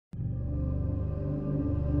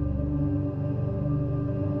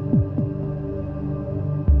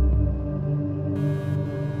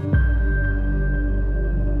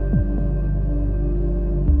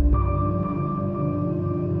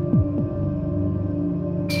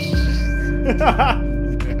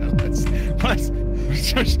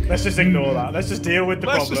Let's just ignore that. Let's just deal with the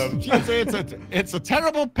problem. It's a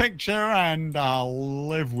terrible picture, and I'll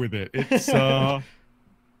live with it. It's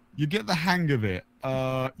you get the hang of it.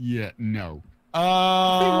 Yeah, no. The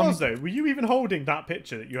thing was though, were you even holding that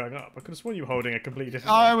picture that you hung up? I could have sworn you were holding a completely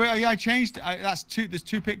different one. Yeah, I changed. That's two. There's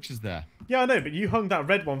two pictures there. Yeah, I know, but you hung that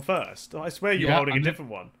red one first. I swear you were holding a different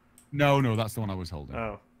one. No, that's the one I was holding.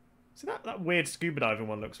 Oh, so that weird scuba diving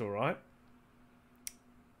one looks all right.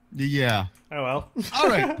 Yeah. Oh well. All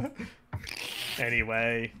right.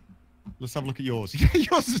 Anyway, let's have a look at yours.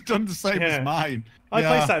 Yours is done the same as mine. I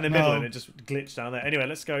placed that in the middle and it just glitched down there. Anyway,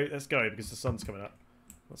 let's go because the sun's coming up.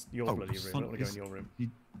 That's your bloody room. I don't want to go in your room.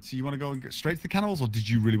 So you want to go and get straight to the cannibals, or did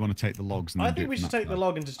you really want to take the logs? And I think we should take the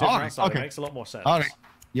log and just do it from outside. It makes a lot more sense. All right.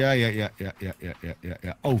 Yeah.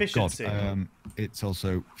 Oh Efficiency. God. It's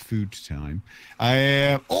also food time.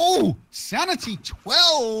 Oh, sanity 12%.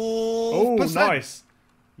 Oh, nice.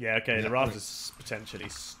 Yeah. Okay. The raft is potentially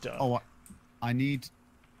stuck. Oh, I need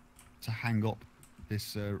to hang up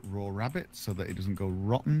this raw rabbit so that it doesn't go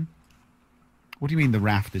rotten. What do you mean the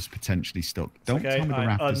raft is potentially stuck? Don't tell me the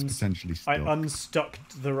raft is potentially stuck. I unstuck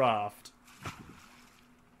the raft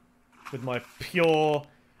with my pure,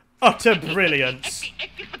 utter brilliance.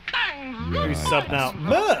 Who's subbed now?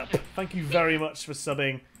 Merp! Thank you very much for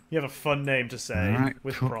subbing. You have a fun name to say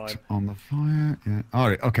with Prime. On the fire. Yeah. All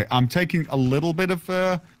right. Okay. I'm taking a little bit of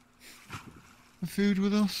food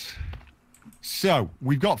with us. So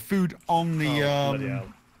we've got food on the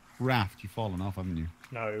raft. You've fallen off, haven't you?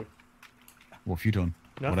 No. What have you done?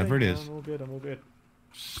 Nothing. Whatever it is. I'm all good. I'm all good.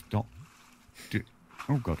 Stop.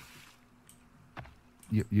 Oh God.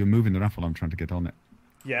 You're moving the raft while I'm trying to get on it.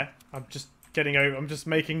 Yeah. I'm just getting over. I'm just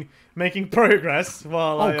making progress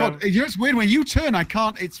while Oh God. You know, it's weird when you turn. I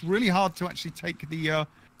can't. It's really hard to actually take the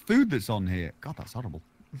food that's on here. God, that's horrible.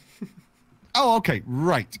 Oh, okay.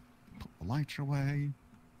 Right. Put the lighter away.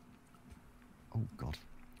 Oh God.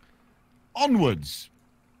 Onwards.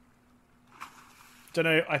 Don't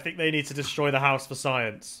know. I think they need to destroy the house for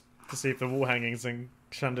science to see if the wall hangings and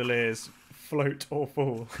chandeliers float or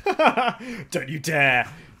fall. Don't you dare!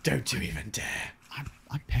 Don't you even dare!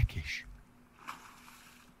 I'm peckish.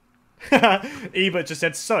 Ebert just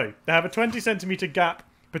said, so they have a 20-centimeter gap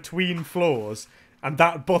between floors, and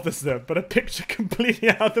that bothers them, but a picture completely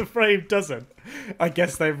out of the frame doesn't. I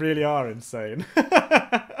guess they really are insane.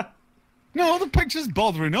 No, the picture's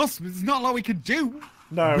bothering us. There's not a lot we could do.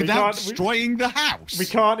 No, without destroying the house. We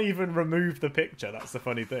can't even remove the picture. That's the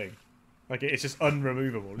funny thing. Like, it's just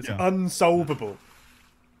unremovable. It's unsolvable.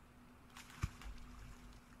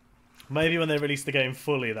 Maybe when they release the game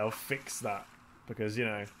fully, they'll fix that. Because, you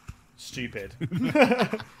know, stupid.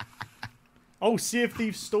 Oh, Sea of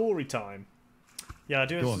Thieves story time. Yeah, I'll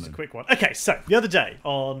do this as a quick one. Okay, so, the other day,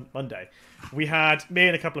 on Monday, we had, me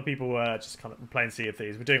and a couple of people were just kind of playing Sea of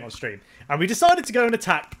Thieves. We're doing it on stream. And we decided to go and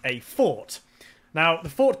attack a fort. Now, the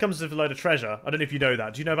fort comes with a load of treasure. I don't know if you know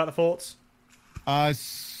that. Do you know about the forts? I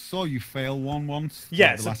saw you fail one once.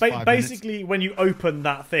 Yeah, so basically when you open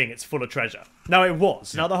that thing, it's full of treasure. Now, it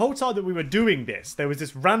was. Now, the whole time that we were doing this, there was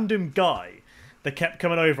this random guy that kept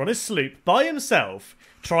coming over on his sloop by himself,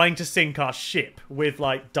 trying to sink our ship with,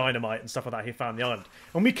 like, dynamite and stuff like that he found on the island.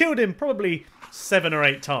 And we killed him probably 7 or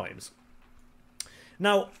 8 times.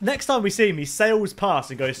 Now, next time we see him, he sails past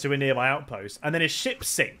and goes to a nearby outpost, and then his ship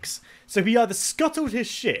sinks. So he either scuttled his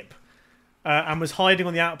ship and was hiding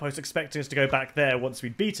on the outpost, expecting us to go back there once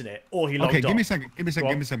we'd beaten it, or he logged off. Okay, give me a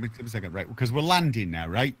second, right? Because we're landing now,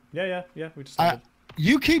 right? Yeah. We just landed.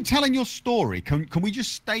 You keep telling your story. Can we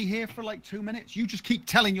just stay here for like 2 minutes? You just keep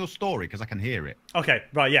telling your story because I can hear it. Okay,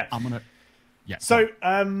 right, yeah. I'm gonna. Yeah. So,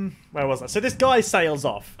 where was I? So this guy sails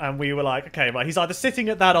off, and we were like, okay, right, he's either sitting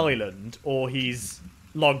at that island or he's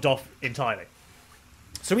logged off entirely.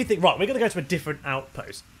 So we think, right, we're going to go to a different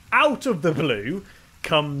outpost. Out of the blue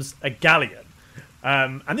comes a galleon.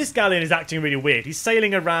 And this galleon is acting really weird. He's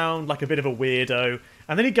sailing around like a bit of a weirdo,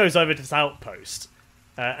 and then he goes over to this outpost,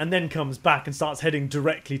 and then comes back and starts heading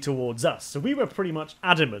directly towards us. So we were pretty much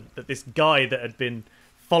adamant that this guy that had been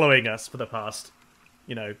following us for the past,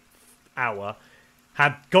 you know, hour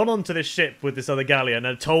had gone onto this ship with this other galleon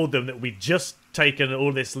and told them that we'd just taken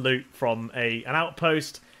all this loot from an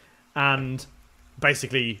outpost and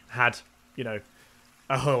basically had, you know,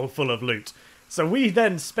 a hull full of loot. So we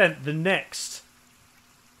then spent the next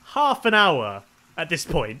half an hour at this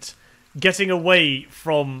point getting away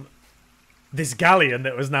from this galleon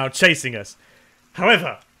that was now chasing us.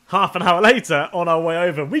 However, half an hour later, on our way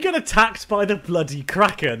over, we get attacked by the bloody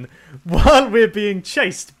Kraken while we're being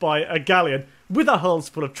chased by a galleon with our hulls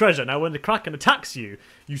full of treasure. Now, when the Kraken attacks you,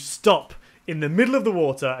 you stop in the middle of the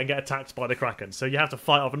water and get attacked by the Kraken. So you have to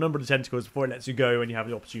fight off a number of tentacles before it lets you go and you have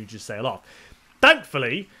the opportunity to sail off.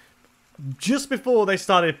 Thankfully, just before they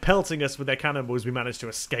started pelting us with their cannonballs, we managed to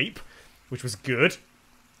escape, which was good.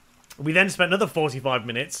 We then spent another 45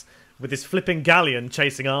 minutes with this flipping galleon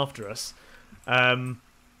chasing after us.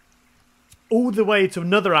 All the way to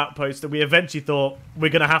another outpost that we eventually thought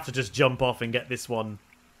we're going to have to just jump off and get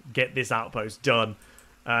this outpost done.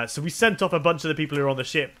 So we sent off a bunch of the people who were on the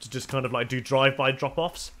ship to just kind of like do drive-by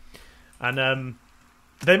drop-offs. And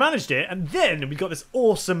they managed it. And then we got this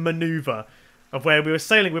awesome maneuver of where we were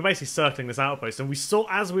sailing. We were basically circling this outpost. And we saw,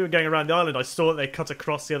 as we were going around the island, I saw that they cut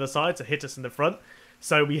across the other side to hit us in the front.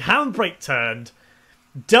 So we handbrake turned,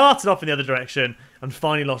 darted off in the other direction, and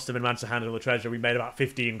finally lost them and managed to handle all the treasure. We made about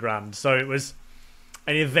 15 grand. So it was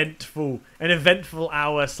an eventful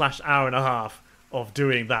hour/hour and a half of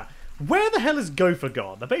doing that. Where the hell is Gopher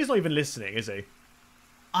gone? I bet he's not even listening, is he?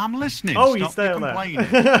 I'm listening. Oh, Stop he's there.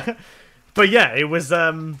 But yeah, it was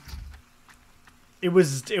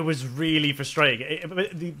really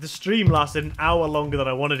frustrating. The stream lasted an hour longer than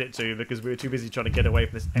I wanted it to because we were too busy trying to get away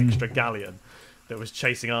from this extra galleon that was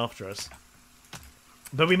chasing after us.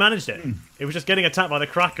 But we managed it. It was just getting attacked by the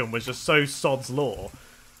Kraken was just so sod's law.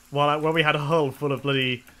 While we had a hull full of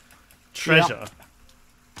bloody treasure. Yep.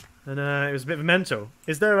 And it was a bit mental.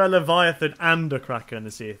 Is there a Leviathan and a Kraken in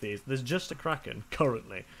the Sea of Thieves? There's just a Kraken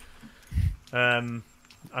currently. I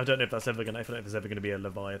don't know if that's ever gonna. I don't know if there's ever gonna be a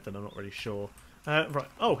Leviathan. I'm not really sure. Right.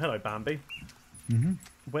 Oh, hello, Bambi.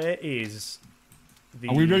 Where is the?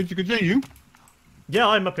 Are we ready to continue? Yeah,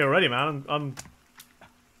 I'm up here already, man.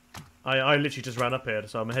 I literally just ran up here,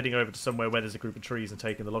 so I'm heading over to somewhere where there's a group of trees and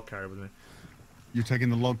taking the log carrier with me. You're taking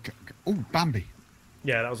the log. Oh, Bambi.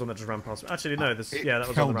 Yeah, that was one that just ran past me. Actually, no. Yeah, that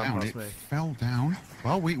was fell one that ran down. past me. It fell down.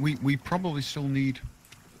 Well, we probably still need.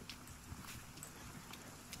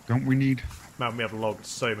 Don't we need? Man, we have logged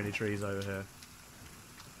so many trees over here.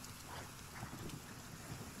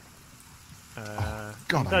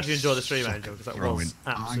 God, I'm glad you enjoyed the stream, suck Angel, because at that throwing. was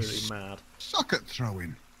absolutely mad. Suck at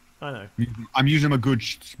throwing. I know. I'm using a good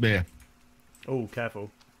spear. Oh,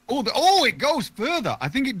 careful. Oh, it goes further. I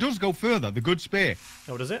think it does go further. The good spear.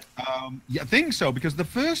 Oh, does it? Yeah, I think so because the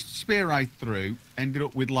first spear I threw ended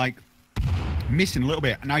up with like missing a little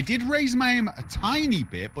bit, and I did raise my aim a tiny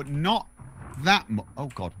bit, but not that much.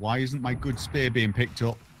 Oh God, why isn't my good spear being picked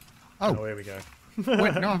up? Oh, here we go.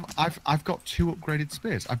 Wait, no, I've got 2 upgraded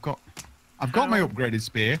spears. I've got my upgraded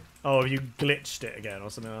spear. Oh, you glitched it again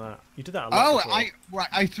or something like that. You did that a lot. Oh,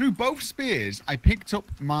 I threw both spears. I picked up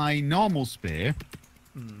my normal spear,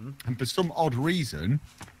 and for some odd reason,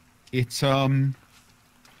 it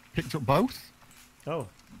picked up both. Oh.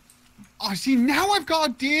 Oh, see, now I've got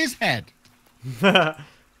a deer's head.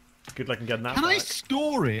 Good luck in getting that. Can back. I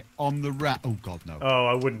store it on the raft? Oh God, no. Oh,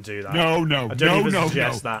 I wouldn't do that. No. I don't even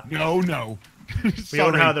suggest that. No. We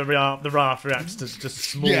all know how the raft reacts to just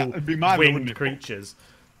small winged creatures.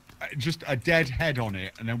 Just a dead head on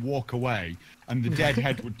it, and then walk away, and the dead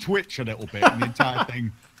head would twitch a little bit, and the entire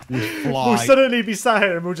thing would fly. We'll suddenly be sat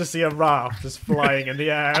here, and we'll just see a raft just flying in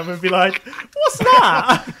the air, and we'll be like, "What's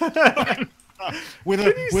that?" with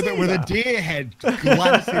a deer head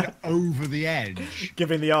glancing over the edge,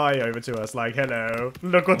 giving the eye over to us, like, "Hello,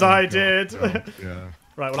 look what I did." Yeah.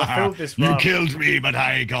 Right. Well, I filled this. You raft. killed me, but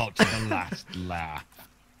I got to the last laugh.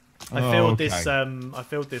 I filled this. I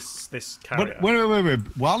filled this carrier. Wait.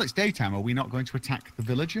 While it's daytime, are we not going to attack the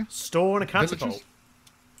villager? Store and a catapult. Villagers?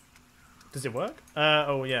 Does it work?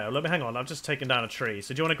 Oh yeah. Let me hang on. I've just taken down a tree.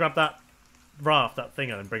 So do you want to grab that raft, that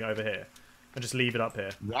thing, and bring it over here, and just leave it up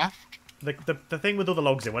here? Raft? The thing with all the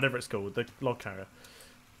logs in, whatever it's called, the log carrier.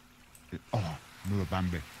 Oh, another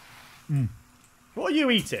Bambi. What are you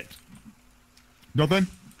eating? Nothing.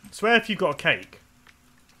 Swear if you got a cake.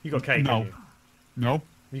 You got cake. No. Didn't you? No.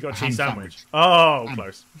 You got a ham cheese sandwich. Oh,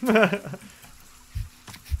 close.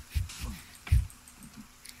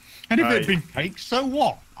 And if it'd been cake, so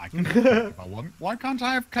what? I can have cake if I want. Why can't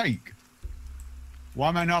I have cake? Why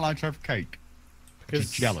am I not allowed to have cake? Because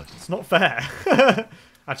just jealous. It's not fair.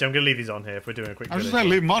 Actually, I'm going to leave these on here if we're doing a quick I was just video.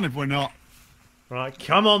 saying, leave them on if we're not. Right,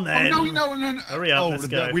 come on then. Oh, no. Hurry up, let's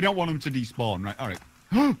go. We don't want them to despawn, right? All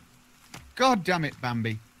right. God damn it,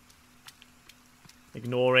 Bambi.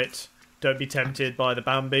 Ignore it. Don't be tempted by the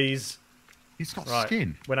Bambis. He's got Right,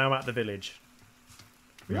 skin. we're now at the village.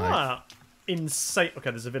 We are insane.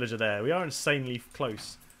 Okay, there's a villager there. We are insanely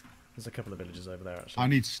close. There's a couple of villagers over there, actually. I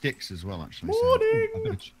need sticks as well, actually.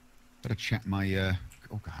 Morning! So better check my...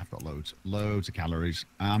 Oh, God, I've got loads of calories.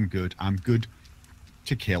 I'm good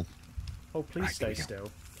to kill. Oh, please stay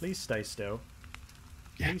still. Please stay still.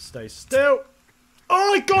 Yeah. Please stay still.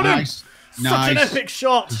 Oh, I got him! Nice. Such an epic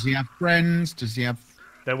shot! Does he have friends? Does he have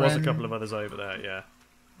There was a couple of others over there, yeah.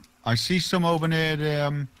 I see some over near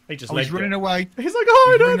the... he's running away. He's like, oh,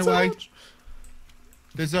 he's I running don't away. touch.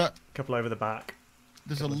 There's a... couple over the back.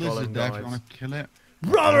 There's a lizard there if you want to kill it.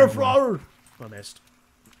 Rudder! I missed.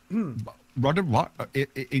 Rudder, what?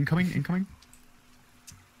 Incoming.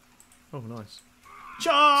 Oh, nice.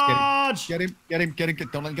 Charge! Get him.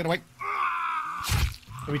 Don't let him get away.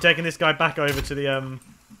 Are we taking this guy back over to the,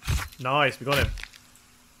 Nice, we got him.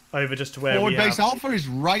 Over just to where Forward we base have... Alpha is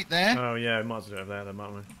right there. Oh, yeah, we might as well do it over there then,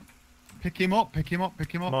 mightn't we? Pick him up.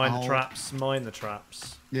 Mind the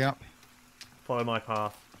traps. Yeah. Follow my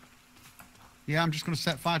path. Yeah, I'm just going to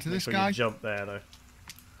set fire to Make this sure guy. You jump there, though.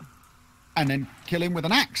 And then kill him with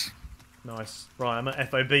an axe. Nice. Right, I'm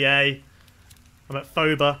at FOBA. I'm at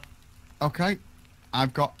FOBA. Okay.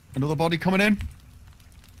 I've got another body coming in.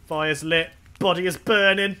 Fire's lit. Body is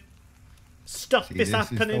burning. Stuff is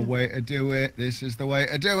happening. This is the way to do it. This is the way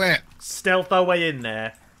to do it. Stealth our way in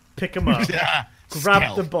there. Pick them up. Yeah. Grab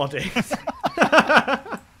Stealth. the bodies.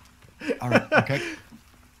 All right. Okay.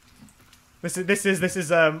 This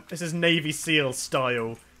is Navy SEAL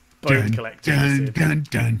style bone collecting.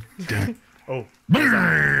 Dun. Oh, where's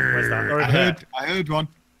that? Or over there. I heard one.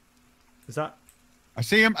 Is that? I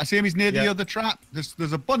see him. He's near the Yeah. other trap.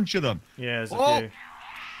 There's a bunch of them. Yeah, there's a few.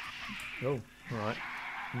 Oh, all right.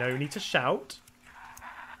 No need to shout.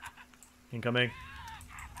 Incoming.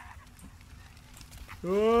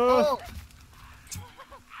 Oh.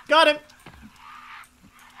 Got him.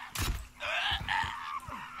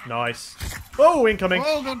 Nice. Oh, incoming.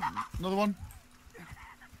 Oh, God. Another one.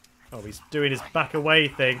 Oh, he's doing his back away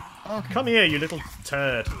thing. Okay. Come here, you little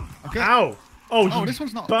turd. Okay. Ow. Oh, you this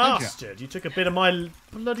one's not bastard. You took a bit of my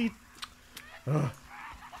bloody... Oh,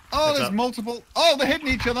 What's there's up? multiple. Oh, they're hitting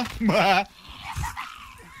each other.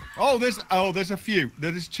 There's a few.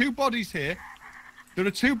 There's two bodies here. There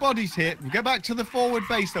are two bodies here. We get back to the forward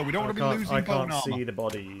base though. We don't want to be losing I bone can't armor. see the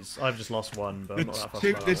bodies. I've just lost one, but I'm not that fussed Two,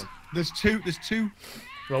 about that there's one. there's two.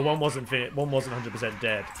 Well, one wasn't fit. One wasn't 100%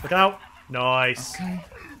 dead. Look out! Nice.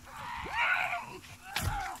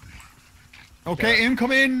 Okay,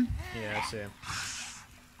 incoming. Yeah, I see him.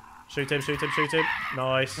 Shoot him.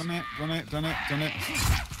 Nice. Done it.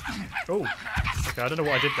 Oh. Okay, I don't know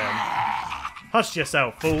what I did then. Hush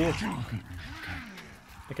yourself, fool.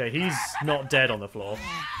 Okay, he's not dead on the floor.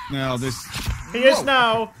 No, this. He is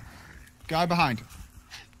now. Guy behind.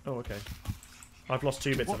 Oh, okay. I've lost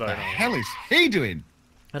 2 bits What of the bone. hell is he doing?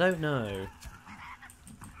 I don't know.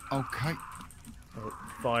 Okay. Oh,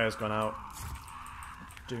 fire's gone out.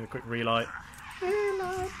 Doing a quick relight.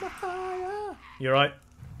 Relight the fire. You alright?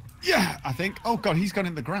 Yeah, I think. Oh God, he's gone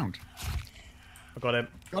in the ground. I got him.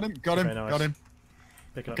 Got him. Very nice. Got him.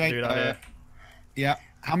 Picking Okay. up the dude out here. Yeah.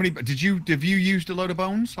 How many? Have you used a load of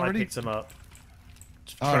bones I already? picked him up.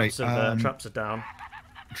 All right, Traps are down.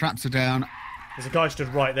 Traps are down. There's a guy stood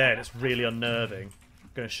right there and it's really unnerving. I'm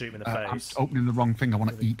going to shoot him in the I'm face. opening the wrong thing. I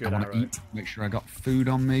want With to a eat. good I want to arrow. eat. Make sure I got food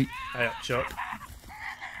on me. Hey up, Chuck.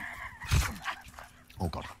 Oh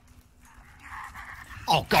God.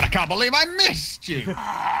 Oh God, I can't believe I missed you.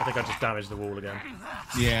 I think I just damaged the wall again.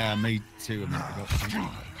 Yeah, me too. A minute ago.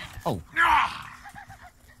 Oh,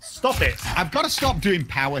 Stop it! I've got to stop doing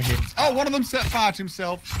power hits. Oh, one of them set fire to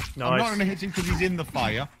himself. I'm not Nice. going to hit him because he's in the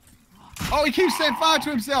fire. Oh, he keeps setting fire to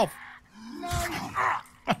himself.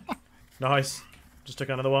 Nice. Just took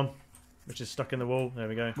another one, which is stuck in the wall. There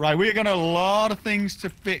we go. Right, we're going to a lot of things to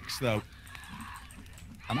fix though.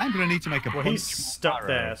 And I'm going to need to make a Well, bunch he's stuck more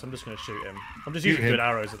there, arrows. so I'm just going to shoot him. I'm just Shoot using him. good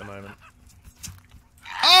arrows at the moment.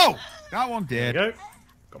 Oh, that one There did. we go.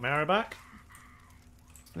 Got my arrow back.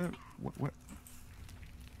 What?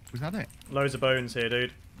 Was that it? Loads of bones here,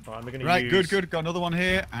 dude. Right, I'm going to Right, use... good. Got another one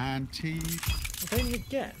here. And T. Complaining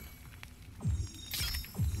again.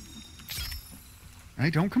 Hey,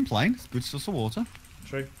 don't complain. It's good source of water.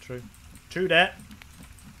 True. True that.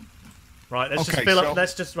 Right, let's Okay, just fill so- up.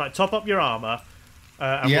 Let's just top up your armor.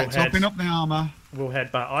 And Yeah, we'll head, topping up the armor. We'll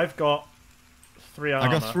head back. I've got 3 armor.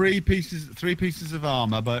 I got three pieces of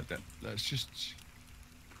armor, but let's just.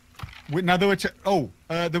 Wait, now there were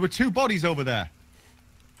 2 bodies over there.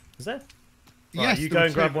 Is there? Right, Yes, you there go were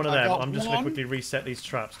and grab 2. one of I them. got I'm just going to one. quickly reset these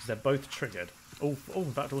traps because they're both triggered. Oh,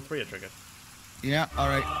 in fact, all 3 are triggered. Yeah, all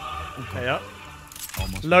right. Hey up.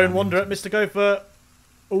 Almost Lone done. Wanderer, Mr. Gopher.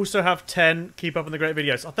 Also have 10. Keep up on the great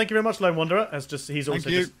videos. Oh, thank you very much, Lone Wanderer. He's also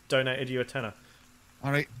you. just donated you a tenner.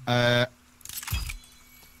 All right.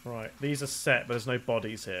 Right, these are set, but there's no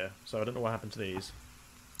bodies here, so I don't know what happened to these.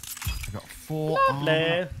 I got 4 armor.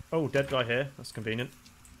 Lovely. Oh, dead guy here. That's convenient.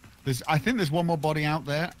 I think there's one more body out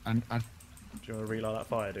there, and Do you want to relight that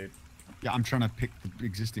fire, dude? Yeah, I'm trying to pick the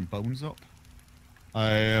existing bones up.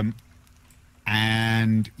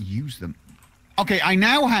 And use them. Okay, I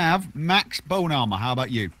now have max bone armor. How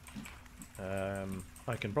about you?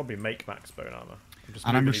 I can probably make max bone armor.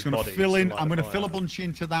 I'm just going to fill in. I'm going to fill a bunch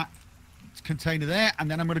into that container there, and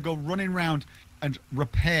then I'm going to go running around and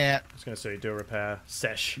repair. I was going to say do a repair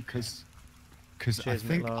sesh. Because I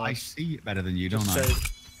think I see it better than you, don't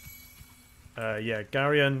I? Yeah,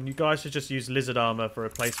 Garion, you guys should just use lizard armor for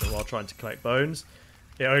replacement while trying to collect bones.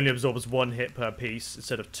 It only absorbs 1 hit per piece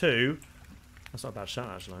instead of 2. That's not a bad shot,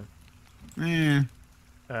 actually. Yeah.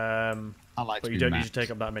 I like but you don't usually take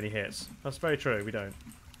up that many hits. That's very true. We don't.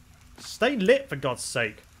 Stay lit, for God's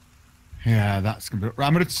sake. Yeah, that's gonna be. Right,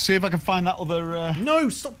 I'm gonna see if I can find that other. No,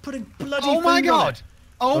 stop putting bloody. Oh my God!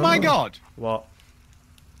 Oh my God! What?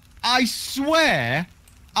 I swear,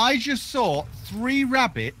 I just saw 3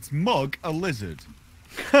 rabbits mug a lizard.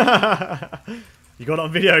 You got it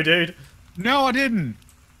on video, dude. No, I didn't.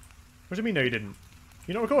 What do you mean? No, you didn't.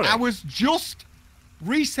 You're not recording. I was just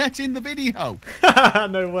resetting the video.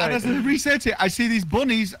 No way. And as I reset it, I see these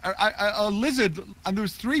bunnies, a lizard, and there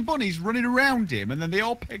was 3 bunnies running around him, and then they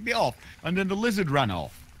all picked it off, and then the lizard ran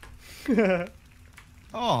off.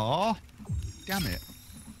 Oh, damn it.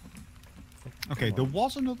 Okay, there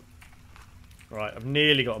was another. Right, I've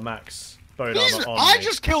nearly got a max bone armor on I me.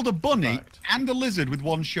 just killed a bunny and a lizard with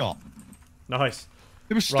 1 shot. Nice.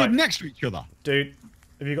 They were stood next to each other. Dude,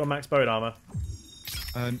 have you got max bone armor?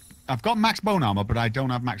 I've got max bone armor, but I don't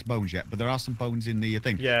have max bones yet. But there are some bones in the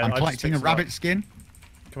thing. Yeah, I'm collecting a rabbit skin.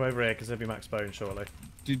 Come over here, because there'll be max bone shortly.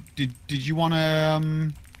 Did you want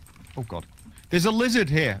to? Oh God, there's a lizard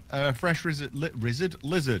here. Fresh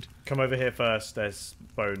lizard. Come over here first. There's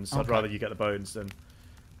bones. Okay. I'd rather you get the bones than.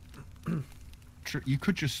 You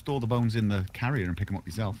could just store the bones in the carrier and pick them up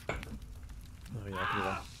yourself. Oh yeah, I can do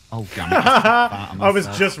that. Oh damn it! I was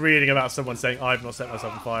just reading about someone saying I've not set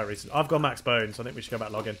myself on fire recently. I've got max bones, so I think we should go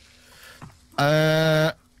back log in.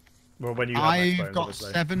 Well, when you have max bones, I've got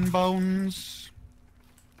obviously. 7 bones.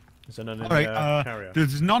 Is there none in the carrier?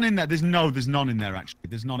 There's none in there. There's none in there actually.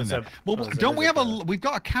 There's none in there. Well, don't we have a? We've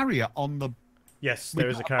got a carrier on the. Yes, there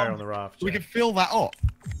is a carrier on the raft. We can fill that up.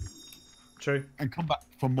 True. And come back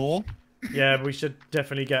for more. Yeah, but we should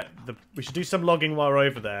definitely get the. We should do some logging while we're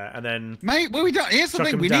over there, and then. Mate, well, we don't. Here's the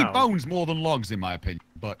thing: we need bones more than logs, in my opinion.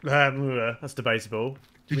 But that's debatable.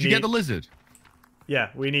 Did you get the lizard? Yeah,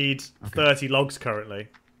 we need 30 logs currently,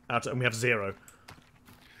 and we have 0.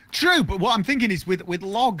 True, but what I'm thinking is with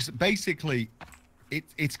logs, basically,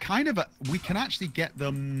 it's kind of a. We can actually get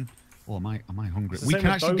them. Oh, am I hungry? We can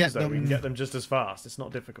actually get them. We can get them just as fast. It's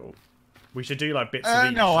not difficult. We should do like bits of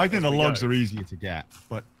each. No, I think the logs are easier to get.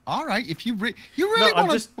 But all right, if you really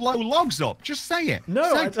want to blow logs up, just say it.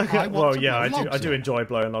 No, I do enjoy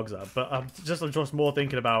blowing logs up, but I'm just more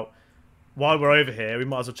thinking about while we're over here, we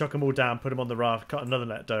might as well chuck them all down, put them on the raft, cut another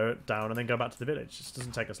net down, and then go back to the village. It just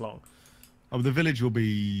doesn't take us long. Oh, the village will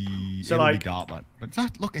be. So it'll be dark, but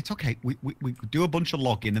look, it's okay. We do a bunch of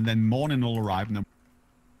logging, and then morning will arrive, and then.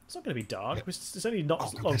 It's not going to be dark. Yeah. It's only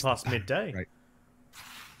not long past midday. Right.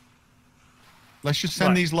 Let's just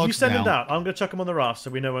send these logs down. You send them down. I'm going to chuck them on the raft so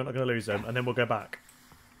we know we're not going to lose them, and then we'll go back.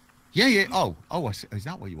 Yeah. Oh, is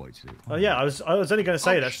that what you wanted to do? Oh, yeah. I was only going to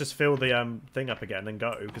say let's just fill the thing up again and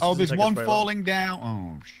go. Oh, there's one falling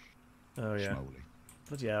down. Oh, yeah. Slowly.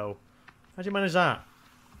 Bloody hell. How'd you manage that?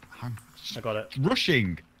 I got it.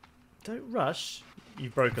 Rushing. Don't rush.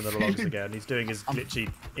 You've broken the logs again. He's doing his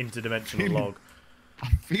glitchy interdimensional log.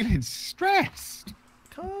 I'm feeling stressed.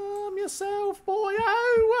 Calm yourself,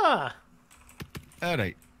 boy-o!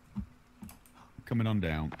 Alright. Coming on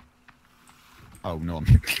down. Oh, no.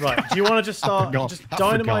 Right, do you want to just start just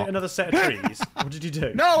dynamite another set of trees? What did you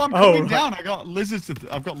do? No, I'm coming down. I've got lizards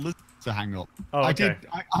to hang up. Oh, okay.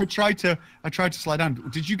 I tried to slide down.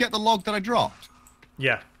 Did you get the log that I dropped?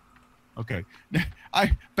 Yeah. Okay.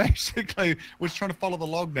 I basically was trying to follow the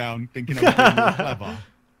log down, thinking I was being really clever.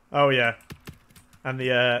 Oh, yeah. And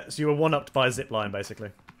so you were one-upped by a zip line,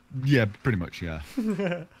 basically. Yeah, pretty much, yeah.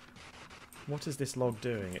 What is this log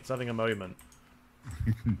doing? It's having a moment.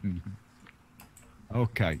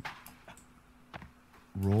 Okay.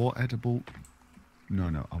 Raw edible.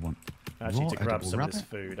 No, I want. I actually need to grab some of this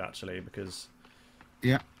food, actually, because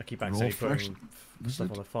I keep accidentally putting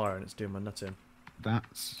stuff on the fire and it's doing my nuts in.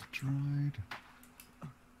 That's dried.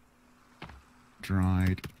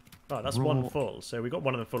 Dried. Oh, that's one full. So we got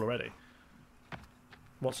one of them full already.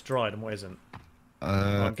 What's dried and what isn't?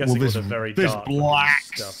 I'm guessing all the very dark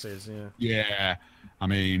stuff is, yeah. Yeah, I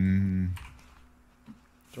mean,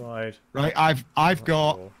 dried. Right, I've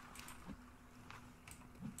got.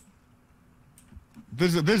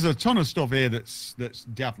 there's a ton of stuff here that's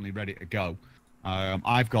definitely ready to go.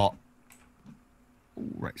 I've got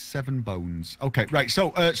right 7 bones. Okay, right.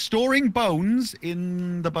 So storing bones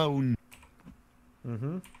in the bone.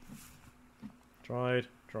 Dried.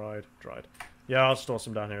 Yeah, I'll store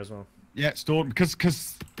some down here as well. Yeah, store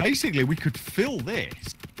because basically we could fill this.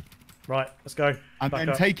 Right, let's go. And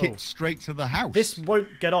then take it straight to the house. This won't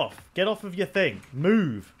get off. Get off of your thing.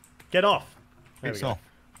 Move. Get off. It's off.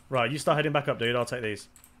 Right, you start heading back up, dude. I'll take these.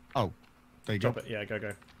 Oh, there you Drop go. it. Yeah,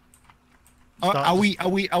 go. Are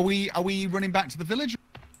we running back to the village?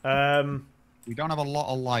 We don't have a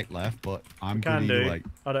lot of light left, but I'm can good either do. way.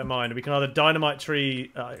 I don't mind. We can either dynamite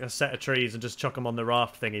a set of trees and just chuck them on the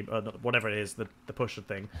raft thingy, whatever it is, the pusher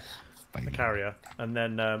thing, the carrier, and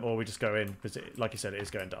then or we just go in because, like you said, it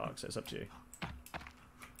is going dark, so it's up to you.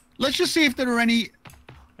 Let's just see if there are any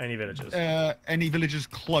villagers. Any villagers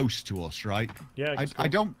close to us, right? Yeah. I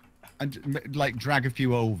don't like drag a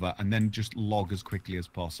few over and then just log as quickly as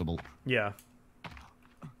possible. Yeah.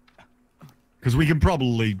 Because we can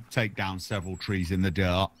probably take down several trees in the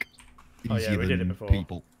dark. Easier we did it before.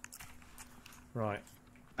 People. Right.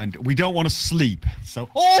 And we don't want to sleep. So,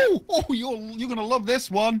 you're gonna love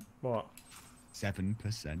this one. What?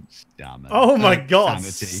 7% stamina. Oh my god,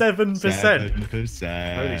 sanity. 7%.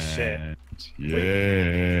 7%. Holy shit.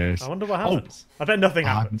 Yes. I wonder what happens. I bet nothing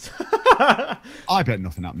happens. I bet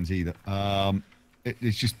nothing happens either.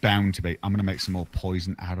 It's just bound to be. I'm gonna make some more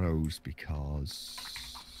poison arrows because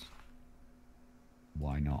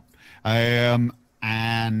why not? And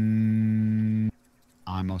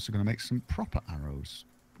I'm also gonna make some proper arrows.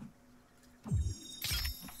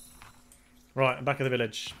 Right, I'm back at the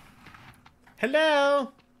village.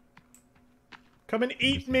 Hello! Come and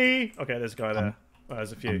eat me! Okay, there's a guy there. Oh,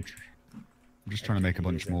 there's a few. I'm just trying to make a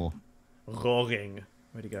bunch more. Roaring.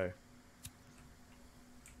 Where'd he go?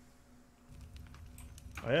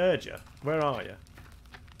 I heard you. Where are you?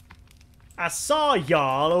 I saw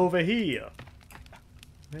y'all over here.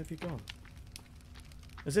 Where have you gone?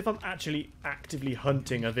 As if I'm actually actively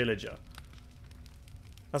hunting a villager.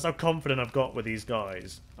 That's how confident I've got with these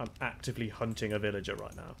guys. I'm actively hunting a villager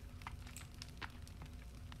right now.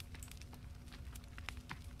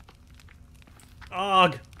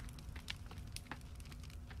 Arg!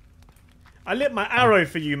 I lit my arrow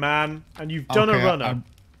for you, man, and you've done a runner.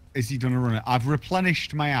 Is he done a runner? I've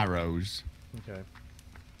replenished my arrows. Okay.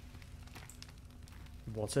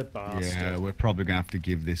 What a bastard. Yeah, we're probably going to have to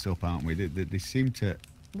give this up, aren't we? They seem to...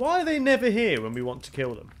 Why are they never here when we want to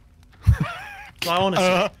kill them? Like,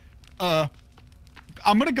 honestly.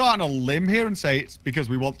 I'm going to go out on a limb here and say it's because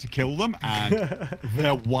we want to kill them and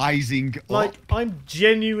they're wising up. Like, I'm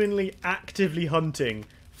genuinely actively hunting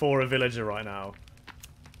for a villager right now.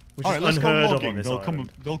 Which is unheard of on this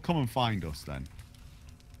island. They'll come and find us then.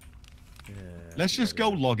 Yeah, let's just go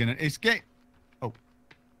logging it. It's get... Oh.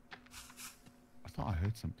 I thought I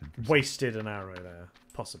heard something. Wasted an arrow there.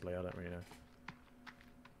 Possibly, I don't really know.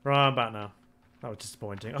 Right, I'm back now. That was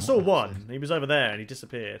disappointing. I saw one. He was over there and he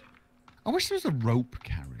disappeared. I wish there was a rope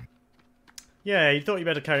carry. Yeah, you thought you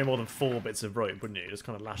better carry more than 4 bits of rope, wouldn't you? Just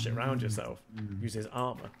kind of lash it around yourself. Use his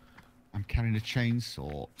armor. I'm carrying a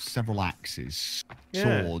chainsaw, several axes,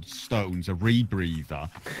 swords, stones, a rebreather.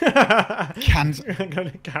 Cans. I'm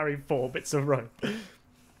going to carry 4 bits of rope.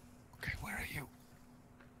 Okay, where are you?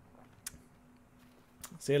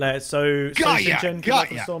 See you later. So, got ya!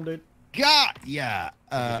 Storm, dude. Got ya!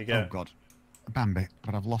 Oh god. Bambi,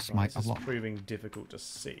 but I've lost my... This is proving difficult to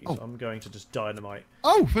see, so I'm going to just dynamite.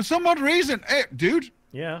 Oh, for some odd reason. Hey, dude.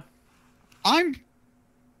 Yeah.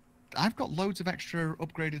 I've got loads of extra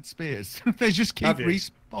upgraded spears. They just keep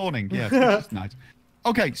respawning. Yeah, it's just nice.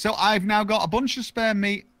 Okay, so I've now got a bunch of spare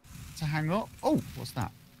meat to hang up. Oh, what's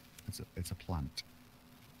that? It's a plant.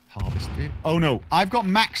 Harvest it. Oh no, I've got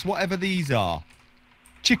max whatever these are.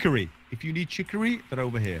 Chicory. If you need chicory, they're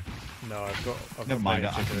over here. No, I've Never mind.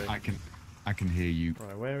 I can hear you.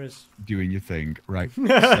 Right, where is doing your thing? Right.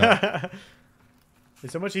 So.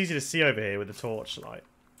 It's so much easier to see over here with the torchlight.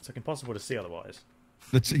 It's like impossible to see otherwise.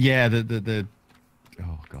 Yeah, the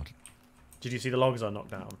oh god. Did you see the logs I knocked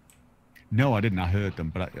down? No, I didn't. I heard them,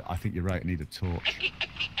 but I think you're right. I need a torch.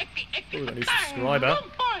 Ooh, a new subscriber.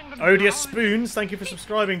 Odious Spoons, thank you for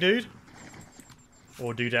subscribing, dude.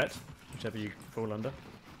 Or dudette, whichever you fall under.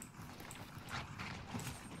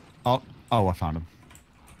 Oh, I found him.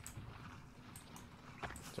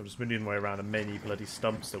 So I'm just moving my way around the many bloody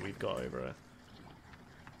stumps that we've got over here.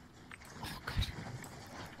 Oh, God.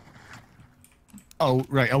 Oh,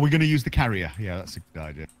 right. Are we going to use the carrier? Yeah, that's a good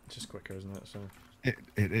idea. It's just quicker, isn't it? So It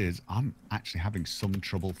is. I'm actually having some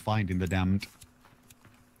trouble finding the damned...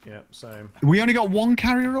 Yeah, same. We only got 1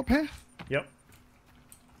 carrier up here? Yep.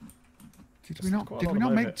 Did we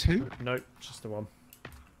not make two? Nope, just the one.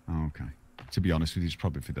 Oh, okay. To be honest with you, it's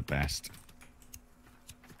probably for the best.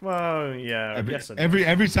 Well, yeah.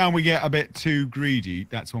 Every time we get a bit too greedy,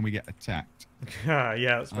 that's when we get attacked. Yeah,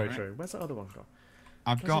 that's very true. Where's that other one gone?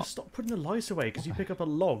 Stop putting the lice away because you pick up a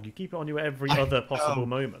log. You keep it on you every other possible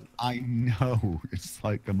moment. I know. It's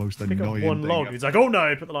like the most annoying thing. Pick up one log. It's like, oh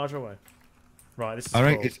no, put the lighter away. Right, this is all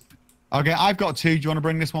right. Okay, I've got two. Do you want to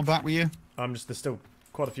bring this one back with you? There's still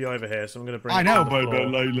quite a few over here, so I'm going to bring. I know, but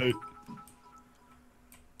lately.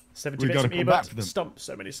 70 bits of e-butt. Stumps.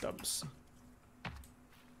 So many stumps.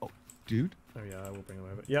 Oh, dude. Oh yeah, I will bring them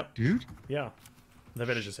over. Yep. Dude. Yeah. The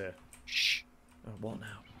villagers here. Shh. Oh, what now?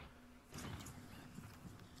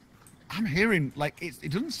 I'm hearing, like,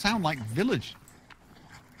 it doesn't sound like village.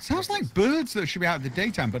 It sounds like birds that should be out in the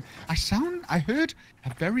daytime, but I heard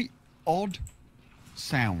a very odd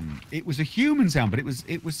sound. It was a human sound, but it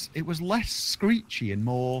was less screechy and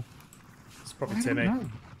more... It's probably Timmy.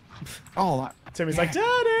 Oh, Timmy's like,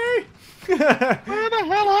 Daddy! Where the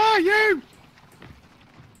hell are you?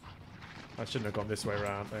 I shouldn't have gone this way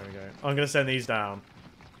around. There we go. I'm going to send these down.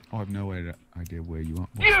 I have no idea where you are.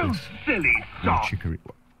 You silly sod! Chicory.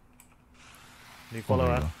 New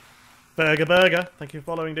follower. Burger. Thank you for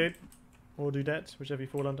following, dude. Or Dudette, whichever you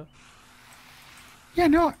fall under. Yeah,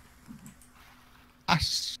 no. I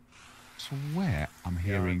swear I'm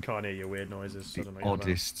hearing... I can't hear your weird noises. The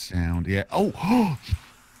oddest sound. Yeah. Oh!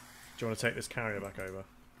 Do you want to take this carrier back over?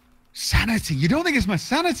 Sanity! You don't think it's my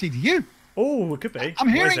sanity, do you? Oh, it could be. I'm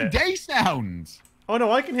hearing day sounds! Oh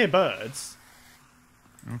no, I can hear birds.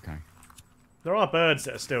 Okay. There are birds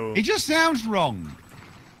that are still... It just sounds wrong.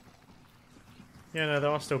 Yeah, no, there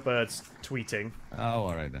are still birds tweeting. Oh,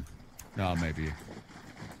 alright then. No, maybe.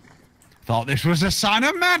 Thought this was a sign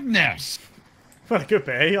of madness! Well, it could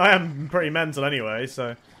be. I am pretty mental anyway,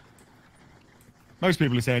 so... Most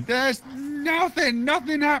people are saying, there's nothing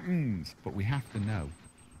happens! But we have to know.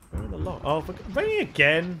 Where are the logs? Oh, raining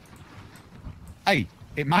again? Hey,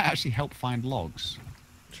 it might actually help find logs.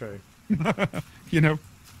 True. You know?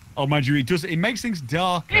 Oh, mind you, it makes things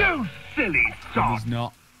darker. You silly sod! It's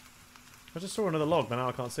not. I just saw another log, but now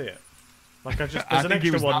I can't see it. Like, there's an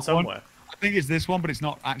extra one somewhere. I think it's this one, but it's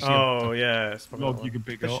not actually yeah, it's probably log you can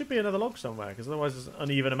pick up. There should be another log somewhere, because otherwise there's an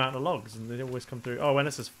uneven amount of logs, and they always come through. Oh, and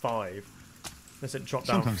this is 5. Unless it dropped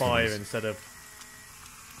down 5 instead of...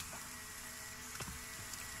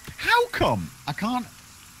 How come I can't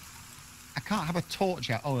have a torch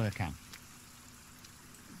out? Oh, I can.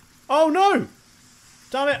 Oh, no!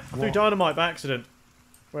 Damn it! I threw dynamite by accident.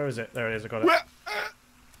 Where is it? There it is, I got it.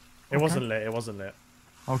 It wasn't lit, it wasn't lit.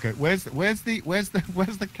 Okay, where's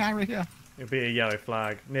the carrier? It'll be a yellow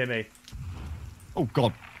flag near me. Oh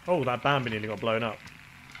god. Oh, that Bambi nearly got blown up.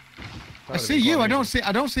 I see you. I don't see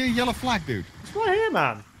a yellow flag, dude. It's right here,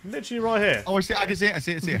 man. Literally right here. Oh, I see. I can see it. I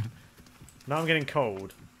see it. Now I'm getting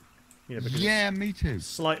cold. Yeah, me too.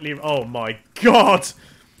 Slightly. Oh my god.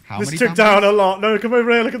 This took Bambis? down a lot. No, come over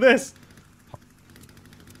here. Look at this.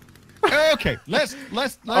 Okay, let's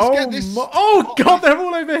get this. Oh god, they're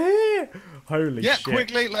all over here. Holy shit. Yeah,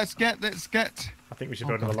 quickly. Let's get. I think we should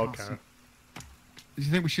build another log carrier. Do you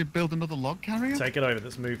think we should build another log carrier? Take it over.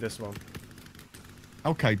 Let's move this one.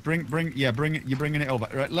 Okay, bring it. You're bringing it over.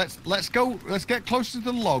 Right, let's go. Let's get closer to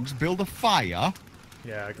the logs. Build a fire.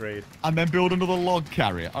 Yeah, agreed. And then build another log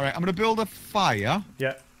carrier. All right, I'm gonna build a fire.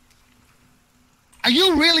 Yeah. Are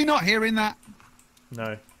you really not hearing that?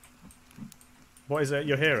 No. What is it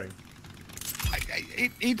you're hearing?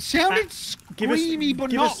 It sounded screamy,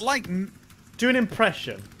 but not like. Do an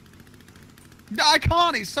impression. No, I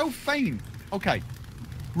can't. It's so faint. Okay.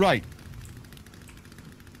 Right.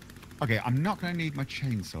 Okay, I'm not going to need my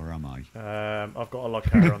chainsaw, am I? I've got a log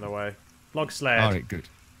carrier on the way. Log sled. All right, good.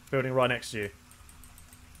 Building right next to you.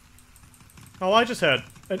 Oh, I just heard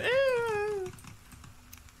an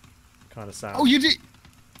kind of sound. Oh, you did?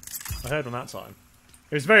 I heard one that time.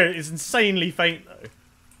 It's insanely faint though.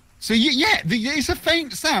 So it's a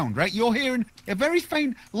faint sound, right? You're hearing a very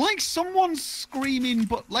faint, like someone's screaming,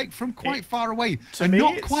 but like from quite far away, and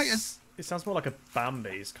not quite as. It sounds more like a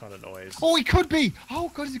Bambi's kind of noise. Oh, it could be.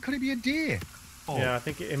 Oh, God, could it be a deer? Oh. Yeah, I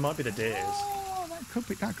think it might be the deers. Oh, that could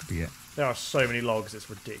be it. There are so many logs, it's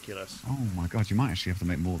ridiculous. Oh my God, you might actually have to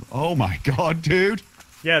make more. Oh my God, dude.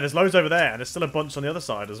 Yeah, there's loads over there, and there's still a bunch on the other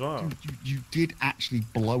side as well. Dude, you did actually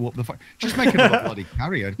blow up the fire. Just make another bloody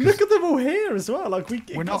carrier. Look at them all here as well. Like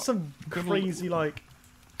we're got some crazy like.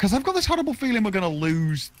 Because I've got this horrible feeling we're going to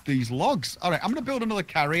lose these logs. All right, I'm going to build another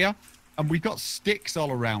carrier, and we've got sticks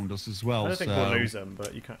all around us as well. I don't think we'll lose them,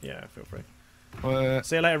 but you can't. Yeah, feel free.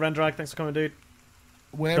 See you later, Rendrag. Thanks for coming, dude.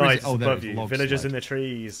 Where is it? Oh, there above you. Villagers in the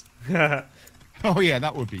trees. Oh yeah,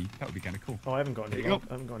 that would be kind of cool. Oh, I haven't got any. There you go.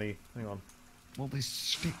 I haven't got any. Hang on. Well, there's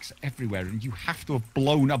sticks everywhere, and you have to have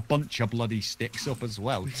blown a bunch of bloody sticks up as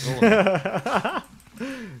well. Surely.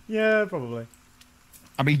 Yeah, probably.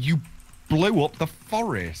 I mean, you blew up the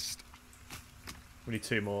forest. We need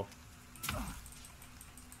 2 more.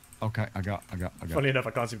 Okay, I got. Funny enough,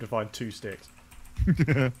 I can't seem to find 2 sticks.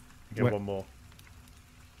 Get Wait. 1 more.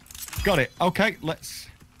 Got it. Okay, let's.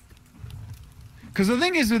 Because the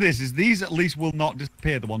thing is with this is these at least will not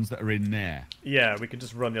disappear. The ones that are in there. Yeah, we can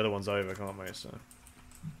just run the other ones over, can't we? So.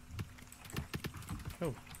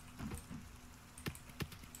 Oh.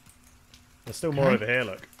 There's still more over here.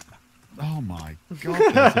 Look. Oh my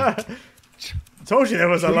god. I told you there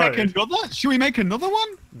was a load. Should we make another one?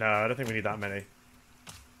 No, I don't think we need that many.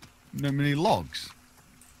 No many logs.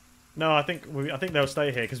 No, I think they'll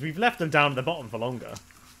stay here because we've left them down at the bottom for longer.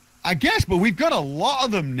 I guess, but we've got a lot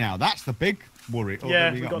of them now. That's the big worry. Oh,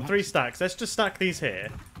 Yeah, we've got 3 stacks. Let's just stack these here.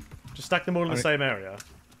 Just stack them all in the same area.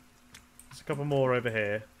 There's a couple more over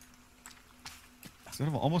here. I sort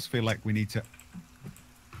of almost feel like we need to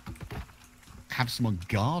have someone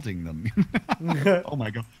guarding them. Oh my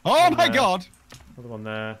god. Oh my god! Another one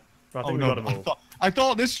there. Right, I Oh think we no, got them all. I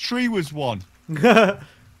thought this tree was one.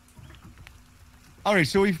 Alright,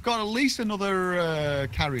 so we've got at least another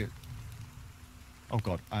carrier. Oh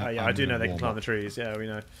god. Yeah, I do know they can climb the trees. Yeah, we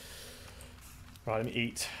know. Right, let me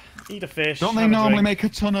eat. Eat a fish. Don't they normally make a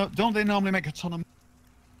ton of? Don't they normally make a ton of?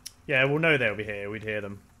 Yeah, we'll know they'll be here. We'd hear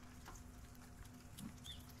them.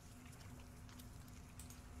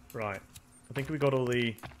 Right. I think we got all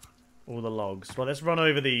the logs. Well, let's run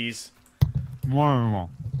over these. Wow.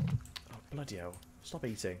 Oh, bloody hell! Stop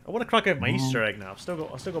eating. I want to crack open my Easter egg now. I've still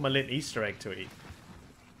got my lit Easter egg to eat.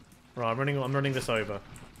 Right, I'm running this over.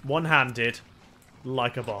 One-handed,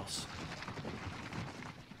 like a boss.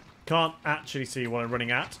 Can't actually see what I'm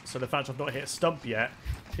running at, so the fact I've not hit a stump yet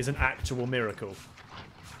is an actual miracle.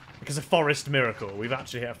 Because a forest miracle. We've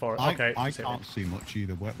actually hit a forest. Okay, I can't see much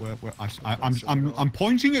either. I'm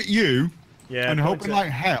pointing at you. Yeah, and hoping like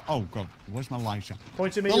hell. Oh god, where's my lighter?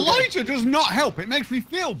 Point at me. The lighter does not help. It makes me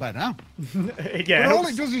feel better. Yeah. But all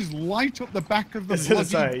it does is light up the back of the. I was gonna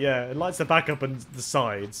say, yeah, it lights the back up and the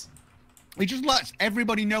sides. It just lets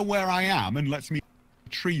everybody know where I am and lets me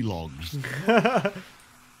tree logs. I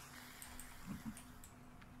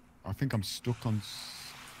think I'm stuck on.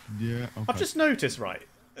 Yeah. Okay. I've just noticed, right,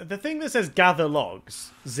 the thing that says gather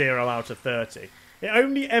logs 0 out of 30. It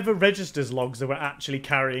only ever registers logs that we're actually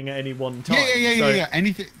carrying at any one time. Yeah.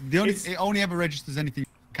 Anything. It only ever registers anything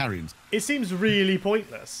carrying. It seems really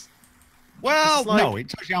pointless. Well, no, it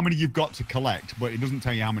tells you how many you've got to collect, but it doesn't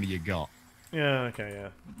tell you how many you got. Yeah. Okay. Yeah.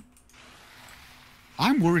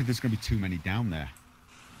 I'm worried there's going to be too many down there.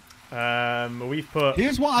 We've put.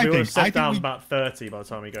 Here's what I think. We've set down about 30 by the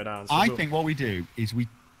time we go down. So I think what we do is we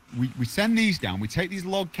send these down. We take these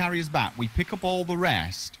log carriers back. We pick up all the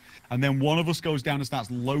rest. And then one of us goes down and starts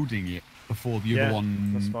loading it before the other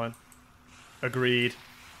one... that's fine. Agreed.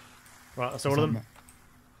 Right, that's all of them.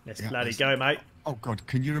 Let's bloody go, mate. Oh, God,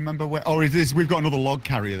 can you remember where... Oh, is this... We've got another log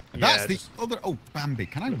carrier. That's the other... Oh, Bambi.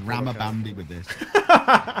 Can I ram a Bambi with this?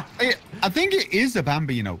 I think it is a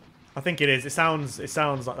Bambi, you know. I think it is. It sounds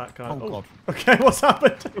like that kind of... Oh, God. Okay, what's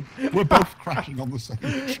happened? We're both crashing on the same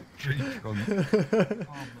tree trunk.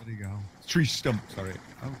 Oh, bloody go. Tree stump, sorry.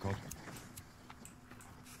 Oh, God.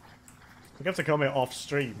 We have to come here off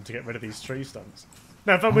stream to get rid of these tree stumps.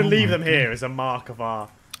 No, in fact, we'll leave them here as a mark of our...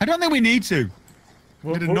 I don't think we need to.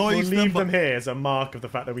 We'll leave them here as a mark of the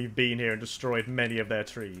fact that we've been here and destroyed many of their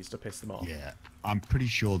trees to piss them off. Yeah, I'm pretty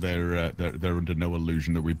sure they're under no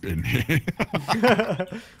illusion that we've been here.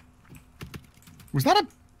 Was that a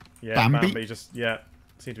Bambi? Just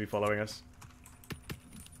seem to be following us.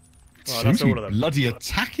 Right, that's all of them. Bloody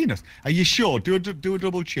attacking us. Are you sure? Do a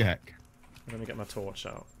double check. Let me get my torch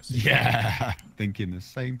out. Yeah, thinking the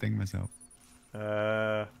same thing myself.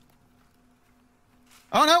 Oh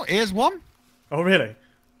no, here's one. Oh really?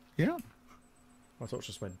 Yeah. My torch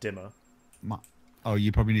just went dimmer. Oh,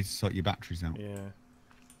 you probably need to sort your batteries out. Yeah.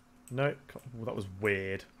 No, well, that was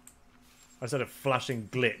weird. I just had a flashing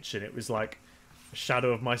glitch and it was like a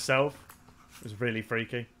shadow of myself. It was really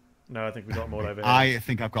freaky. No, I think we got them all over here. I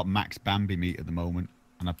think I've got max Bambi meat at the moment,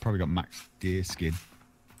 and I've probably got max deer skin.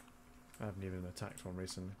 I haven't even attacked one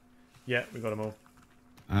recently. Yeah, we got them all.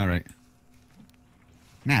 All right.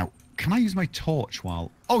 Now, can I use my torch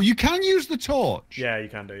while... Oh, you can use the torch! Yeah, you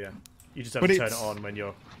can do, yeah. You just have to turn it on when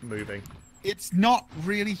you're moving. It's not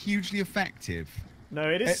really hugely effective. No,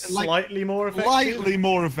 it is slightly more effective. Slightly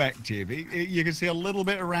more effective. You can see a little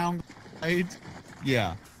bit around the side.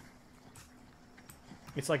 Yeah.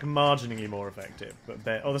 It's like marginally more effective. But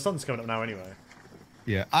the sun's coming up now anyway.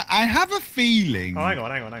 Yeah, I have a feeling. Oh, hang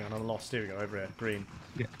on. I'm lost. Here we go. Over here. Green.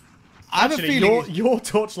 Yeah. I have Actually, a feeling your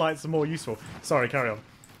torchlights are more useful. Sorry, carry on.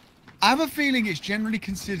 I have a feeling it's generally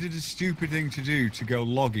considered a stupid thing to do to go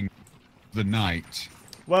logging the night.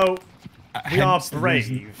 Well, we are Hence the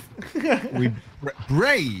brave.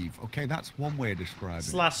 Brave. Okay, that's one way of describing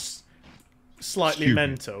it. / slightly Stupid.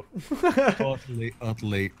 mental.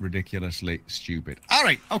 utterly, ridiculously stupid. All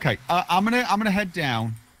right, okay. I'm gonna head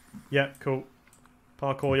down. Yeah, cool.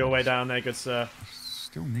 Parkour your way down there, good sir.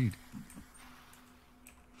 Still need.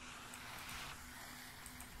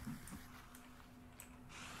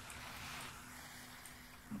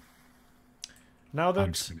 Now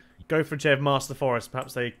that Gopher and Jay have mastered the forest,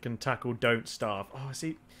 perhaps they can tackle Don't Starve. Oh,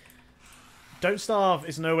 see, Don't Starve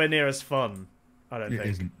is nowhere near as fun. I don't think. It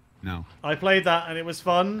isn't. No. I played that and it was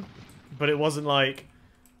fun, but it wasn't like,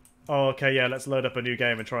 oh, okay, yeah, let's load up a new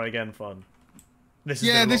game and try again. Fun. This is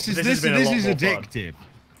addictive.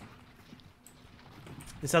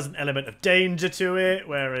 This has an element of danger to it,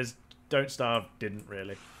 whereas Don't Starve didn't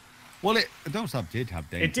really. Well, Don't Starve did have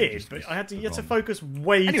danger. It did, but you had to focus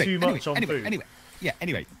way too much on food. Anyway.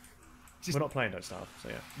 We're not playing Don't Starve, so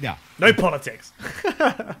yeah. Yeah. No politics.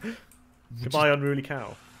 Goodbye, unruly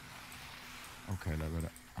cow. Okay,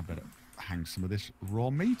 I better hang some of this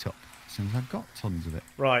raw meat up since I've got tons of it.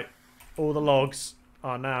 Right, all the logs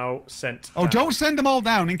are now sent. Oh, don't send them all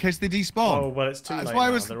down in case they despawn. Oh well, it's too late. That's why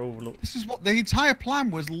now. They're all. This is what the entire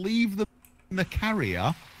plan was: leave them in the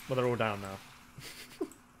carrier. Well, they're all down now.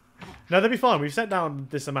 No, they'll be fine. We've sent down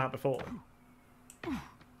this amount before.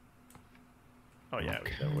 Oh yeah,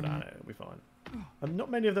 Okay. they're all down. It'll be fine. And not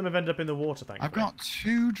many of them have ended up in the water. Thankfully. I've got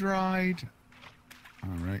 2 dried. All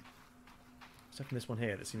right. Except for this one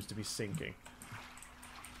here that seems to be sinking.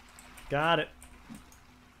 Got it.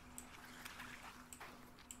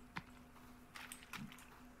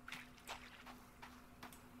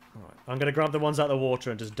 Alright, I'm going to grab the ones out of the water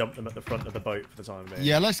and just dump them at the front of the boat for the time being.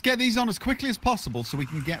 Yeah, let's get these on as quickly as possible so we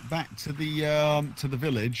can get back to the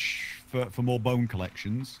village for more bone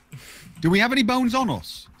collections. Do we have any bones on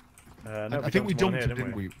us? No, I think we dumped them,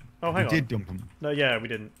 didn't we? Oh, hang on. We did dump them. No, yeah, we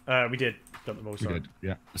didn't. We did dump them all. We Sorry. did,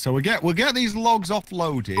 yeah. So we'll get these logs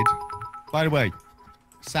offloaded. By the way,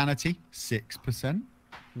 sanity 6%.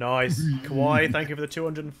 Nice. Kawaii, thank you for the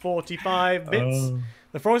 245 bits.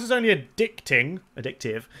 The forest is only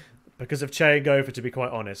addictive, because of Chay Gopher, to be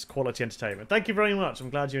quite honest. Quality entertainment. Thank you very much. I'm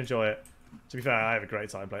glad you enjoy it. To be fair, I have a great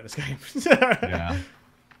time playing this game. Yeah.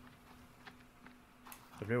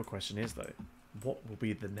 The real question is, though, what will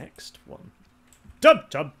be the next one? Dum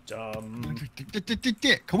dum dum.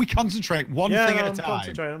 Can we concentrate one thing at a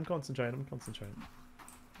time? I'm concentrating.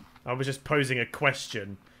 I was just posing a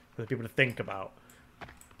question for the people to think about.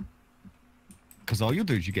 Because all you'll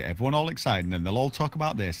do is you get everyone all excited, and then they'll all talk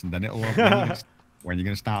about this, and then it'll when you're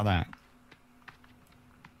going to start that.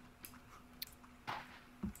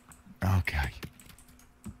 Okay.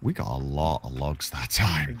 We got a lot of logs that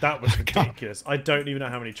time. That was ridiculous. I don't even know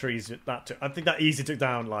how many trees that took. I think that easily took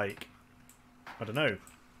down, like, I don't know,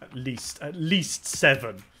 at least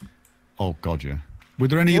 7. Oh, God, yeah. Were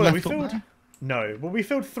there any left up there? No. Well, we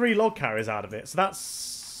filled 3 log carriers out of it, so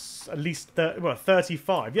that's at least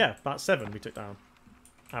 35. Yeah, about 7 we took down,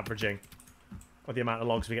 averaging, or the amount of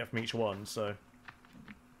logs we get from each one. So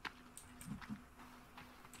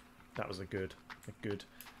that was a good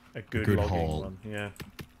logging haul. one. Yeah.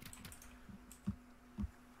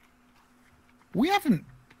 We haven't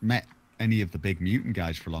met any of the big mutant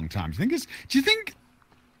guys for a long time. Do you think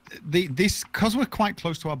this, because we're quite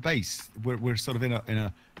close to our base, we're sort of in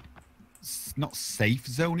a not safe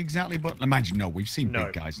zone exactly, but imagine we've seen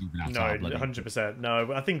big guys even outside. No, 100%.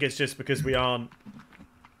 No, I think it's just because we aren't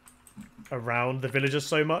around the villagers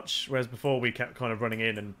so much, whereas before we kept kind of running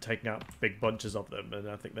in and taking out big bunches of them, and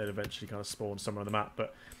I think they'd eventually kind of spawn somewhere on the map.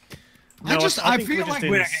 But no, I feel like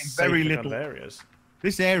we're getting very little areas.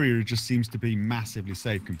 This area just seems to be massively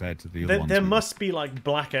safe compared to the other ones. There must be like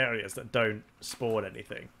black areas that don't spawn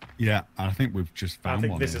anything. Yeah, I think we've just found one. I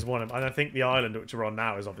think this is one of them, and I think the island which we're on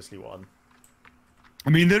now is obviously one. I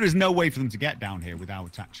mean, there is no way for them to get down here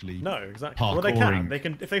without actually. No, exactly. Well, they can. They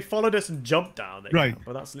can if they followed us and jumped down. They right. Can,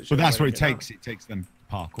 but that's literally. But that's what it takes. It takes them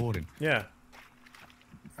parkouring. Yeah.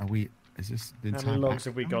 Are we? Is this the entire? How many logs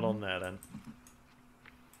have we got on there then?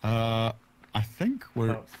 I think we're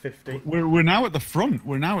about 50. We're now at the front.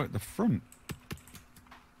 We're now at the front.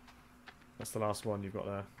 That's the last one you've got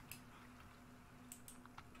there.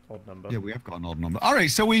 Odd number. Yeah, we have got an odd number. All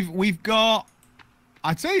right, so we've got.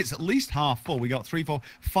 I'd say it's at least half full. We got 3, 4,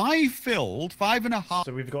 5 filled, 5.5.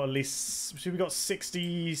 So we've got at least. So we've got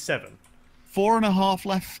 67. 4.5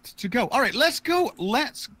 left to go. All right, let's go.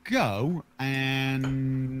 Let's go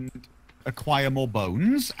and acquire more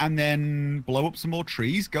bones, and then blow up some more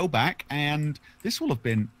trees. Go back, and this will have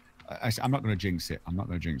been. I'm not going to jinx it. I'm not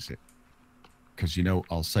going to jinx it, because you know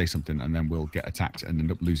I'll say something, and then we'll get attacked and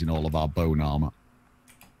end up losing all of our bone armor.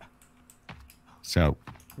 So.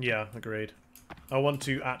 Yeah, agreed. I want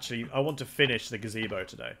to finish the gazebo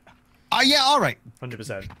today. Yeah, all right.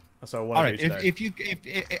 100%. That's what I want to do today.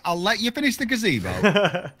 If I'll let you finish the gazebo.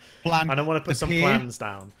 Plan. And I want to put some plans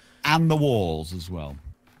down. And the walls as well.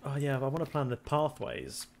 Oh yeah, but I want to plan the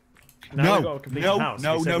pathways. No, we've got a complete house.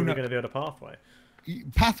 no, we said no, we were no. going to build a pathway.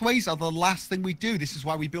 Pathways are the last thing we do. This is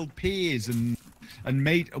why we build piers and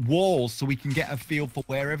make walls, so we can get a feel for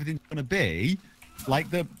where everything's going to be, like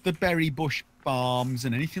the berry bush farms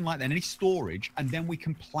and anything like that, any storage, and then we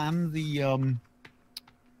can plan the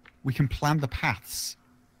paths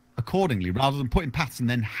accordingly, rather than putting paths and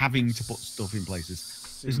then having to put stuff in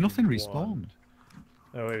places. There's nothing respawned.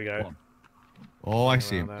 Oh, here we go. Oh, I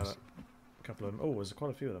see him. A couple of them. Oh, there's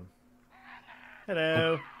quite a few of them.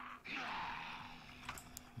 Hello.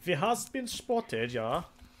 If it has been spotted, yeah.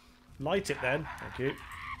 Light it then. Thank you.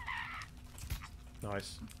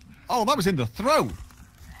 Nice. Oh, that was in the throat.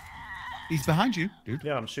 He's behind you, dude.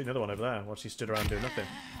 Yeah, I'm shooting another one over there. Watch, he stood around doing nothing.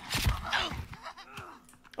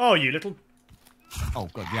 Oh, you little... Oh,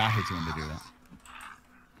 God, yeah, I hate it when they do that.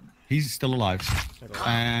 He's still alive.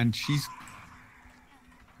 And she's...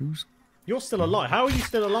 Who's... You're still alive. How are you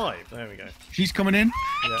still alive? There we go. She's coming in.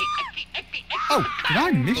 Yeah. Oh, did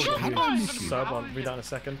I miss you? How did I miss you? Sub, I'll read that in a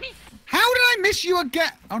second. How did I miss you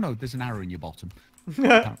again? Oh, no, there's an arrow in your bottom.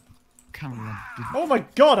 Can't remember. Oh, my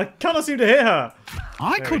God. I cannot seem to hit her.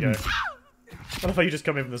 I couldn't. I love how you just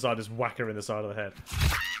come in from the side, just whack her in the side of the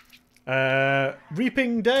head.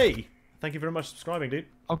 Reaping Day. Thank you very much for subscribing, dude.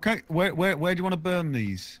 Okay, where do you want to burn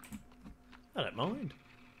these? I don't mind.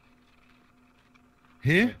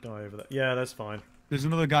 Here? Die over there. Yeah, that's fine. There's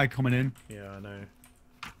another guy coming in. Yeah, I know.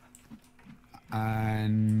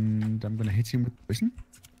 And I'm going to hit him with poison.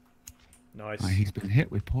 Nice. He's been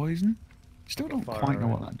hit with poison. Still don't quite know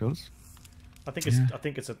what that does. I think it's. Yeah. I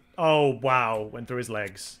think it's a. Oh wow! Went through his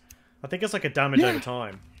legs. I think it's like a damage over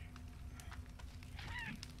time.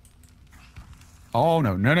 Oh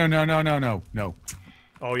no! No!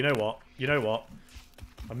 Oh, you know what? You know what?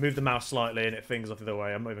 I moved the mouse slightly and it fingers off the other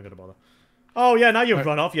way. I'm not even going to bother. Oh yeah! Now you've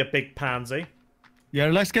run off, you big pansy. Yeah,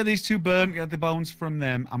 let's get these two burnt. Get the bones from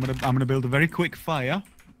them. I'm gonna build a very quick fire.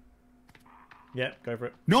 Yeah, go for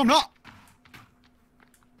it. No, I'm not.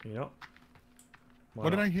 You not?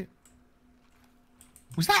 What did I hit?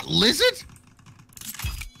 Was that lizard?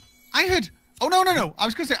 I heard. Oh no! I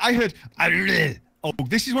was gonna say I heard. Oh,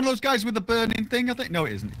 this is one of those guys with the burning thing. I think. No,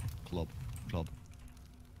 it isn't. Club. Oh,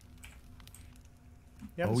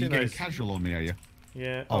 you're getting casual on me, are you?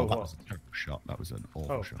 Yeah. Oh, that was a terrible shot. That was an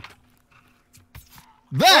awful shot.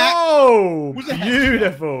 Oh,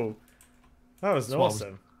 beautiful! That was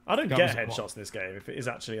awesome. I don't get headshots in this game, if it is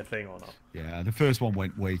actually a thing or not. Yeah, the first one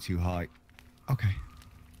went way too high. Okay.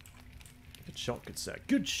 Good shot, good sir.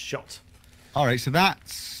 Good shot. All right, so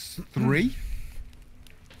that's 3.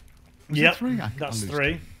 Yep, that's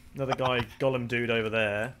 3. Another guy, Gollum dude over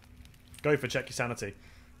there. Go for check your sanity.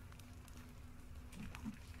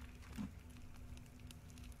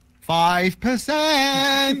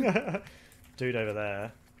 5%. Dude over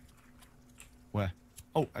there. Where?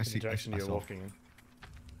 Oh, I see. In the direction you're walking in.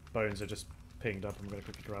 Bones are just pinged up. I'm going to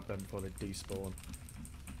quickly grab them before they despawn.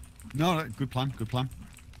 No, good plan.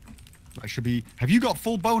 That should be... Have you got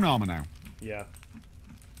full bone armor now? Yeah.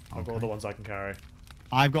 I've got all the ones I can carry.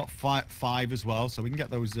 I've got 5 as well, so we can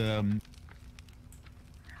get those... Oh.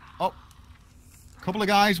 Couple of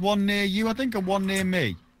guys, one near you, I think, and one near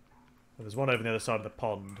me. Well, there's one over the other side of the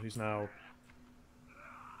pond who's now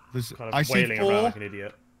kind of I wailing see 4. around like an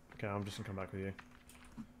idiot. Okay, I'm just going to come back with you.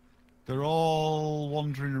 They're all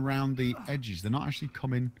wandering around the edges. They're not actually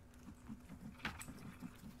coming...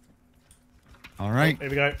 All right. Oh, here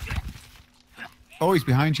we go. Oh, he's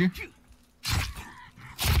behind you.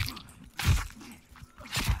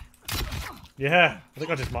 Yeah, I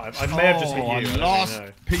think I just might have. I may have just hit you. I lost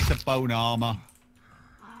a piece of bone armor.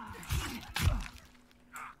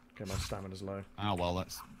 Okay, my stamina's low. Oh well,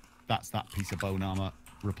 that's that piece of bone armor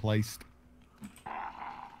replaced.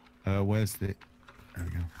 Where's the... There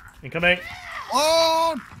we go. Incoming.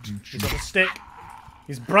 Oh! He's got a stick.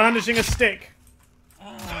 He's brandishing a stick.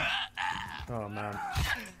 Oh man.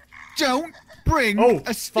 Don't bring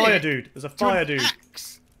a stick. Fire dude. There's a fire dude.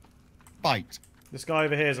 Axe. Fight. This guy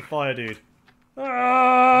over here is a fire dude.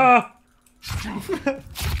 Ah!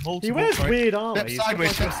 He wears weird armor.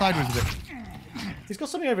 Step sideways a bit. He's got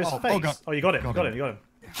something over his face. Oh, God. Oh, you got him. You got him.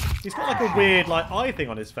 He's got like a weird eye thing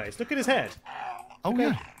on his face. Look at his head. Oh,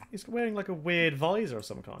 yeah. He's wearing like a weird visor of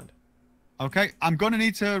some kind. Okay, I'm going to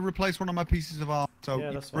need to replace one of my pieces of art, so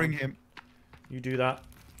Yeah, that's bring fine. him. You do that.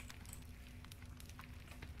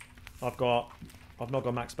 I've not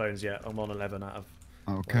got max bones yet. I'm on 11 out of...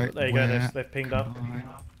 Okay. There you go, they've pinged up.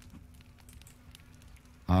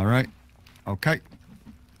 All right. Okay.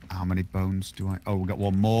 How many bones do I... Oh, we've got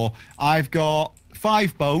one more. I've got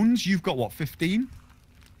 5 bones. You've got, what, 15?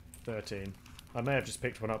 13. I may have just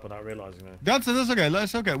picked one up without realising that. That's okay.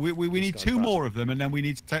 That's okay. We need 2 fast. more of them, and then we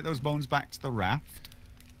need to take those bones back to the raft.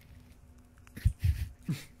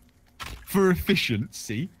 For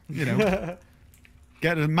efficiency, you know.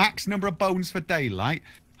 Get a max number of bones for daylight.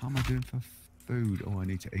 How am I doing for food? Oh, I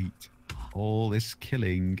need to eat. All this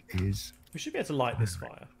killing is... We should be able to light this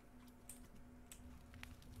fire.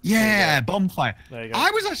 Yeah, bonfire. There you go. I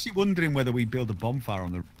was actually wondering whether we build a bonfire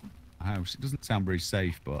on the house. It doesn't sound very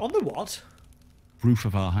safe, but... On the what? Roof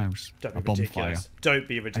of our house. Don't A be bonfire. ridiculous. Don't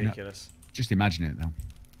be ridiculous. Just imagine it, though.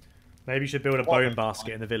 Maybe you should build a bone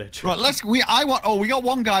basket in the village. Right, we got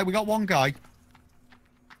one guy. We got one guy.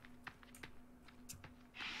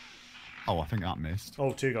 Oh, I think that missed.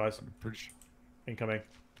 Oh, 2 guys. Pretty Incoming.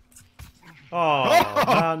 Oh,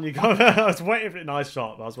 man, you got... I was waiting for a nice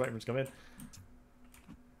shot, but I was waiting for him to come in.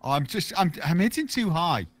 I'm hitting too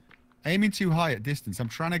high. Aiming too high at distance. I'm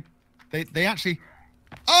trying to... They actually...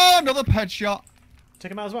 Oh, another headshot.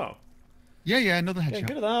 Take him out as well. Yeah, another Yeah, headshot.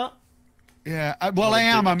 good at that. Yeah, well, I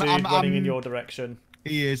am. Dude I'm running in your direction.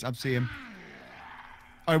 He is. I'm seeing him.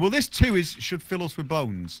 All right, well, this 2 should fill us with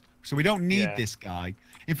bones. So we don't need this guy.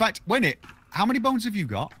 In fact, how many bones have you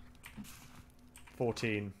got?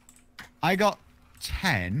 14. I got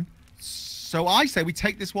 10. So I say we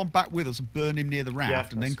take this one back with us and burn him near the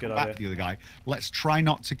raft and then come back to the other guy. Let's try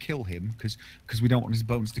not to kill him because we don't want his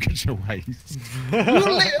bones to get to waste.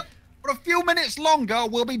 We'll live for a few minutes longer.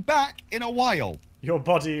 We'll be back in a while. Your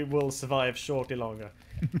body will survive shortly longer.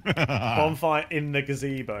 Bonfire in the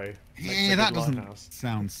gazebo. Yeah, that doesn't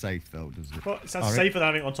sound safe though, does it? Well, it sounds safer than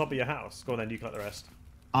having it on top of your house. Go on then, you collect the rest.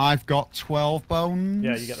 I've got 12 bones.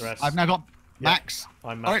 Yeah, you get the rest. I've now got max.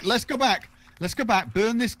 I'm max. All right, let's go back. Let's go back.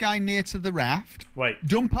 Burn this guy near to the raft. Wait.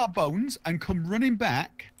 Dump our bones and come running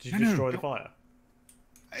back. Did you destroy the fire?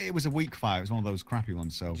 It was a weak fire. It was one of those crappy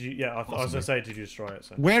ones. So. Yeah, I was going to say, did you destroy it?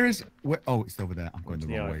 So. Where? Oh, it's over there. I'm going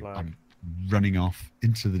the wrong way. Flag. I'm running off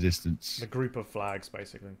into the distance. The group of flags,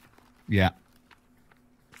 basically. Yeah.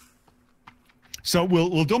 So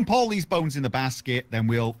we'll dump all these bones in the basket, then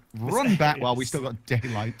we'll run back while we still got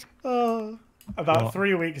daylight. About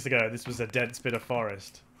 3 weeks ago, this was a dense bit of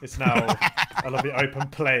forest. It's now a lovely open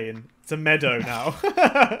plain. It's a meadow now.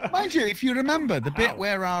 Mind you, if you remember, the bit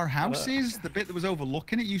where our house is, the bit that was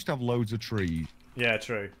overlooking it, used to have loads of trees. Yeah,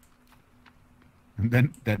 true. And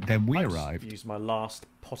then we arrived. Used my last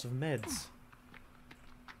pot of meds.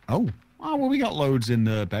 Oh, well, we got loads in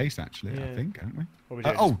the base actually. I think, haven't we? What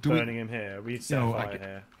are we doing? Burning him here. We set a fire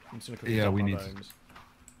here. I'm just gonna cook we my need. bones.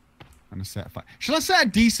 I'm gonna set a fire. Shall I set a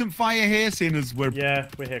decent fire here, seeing as we're? Yeah,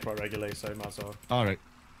 we're here quite regularly, so might as well. All right.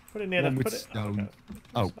 Put it near One that. with Put it. stone.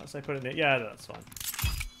 Okay. I say put it near. Yeah, that's fine.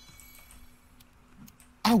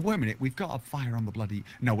 Oh, wait a minute. We've got a fire on the bloody...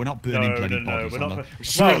 No, we're not burning bloody bodies. We're not...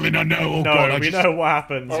 Certainly not, no. Oh, no, God, we know what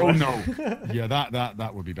happens. Oh, no. Yeah,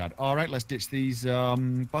 that would be bad. All right, let's ditch these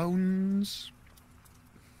bones.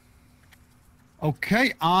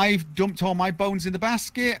 Okay, I've dumped all my bones in the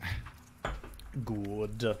basket.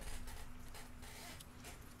 Good.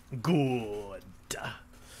 Good.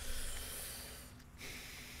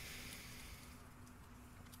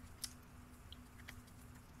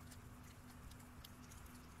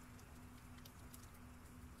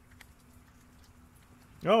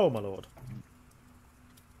 Oh, my lord.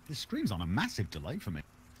 This stream's on a massive delay for me.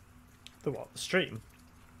 The what? The stream?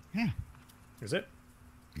 Yeah. Is it?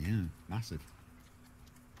 Yeah, massive.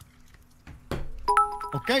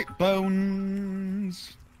 Okay,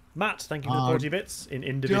 bones. Matt, thank you for the 40 bits in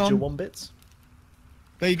individual done. 1 bits.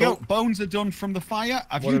 There you go. Bones are done from the fire.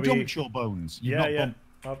 Have you dumped your bones? Yeah.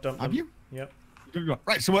 I've dumped them. Have you? Yep.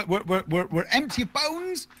 Right, so we're empty of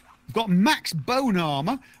bones. We've got max bone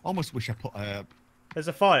armor. Almost wish I put a... There's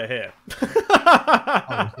a fire here.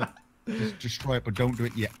 Just destroy it, but don't do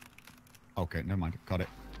it yet. Okay, never mind. Got it.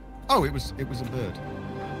 Oh, it was a bird.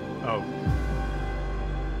 Oh.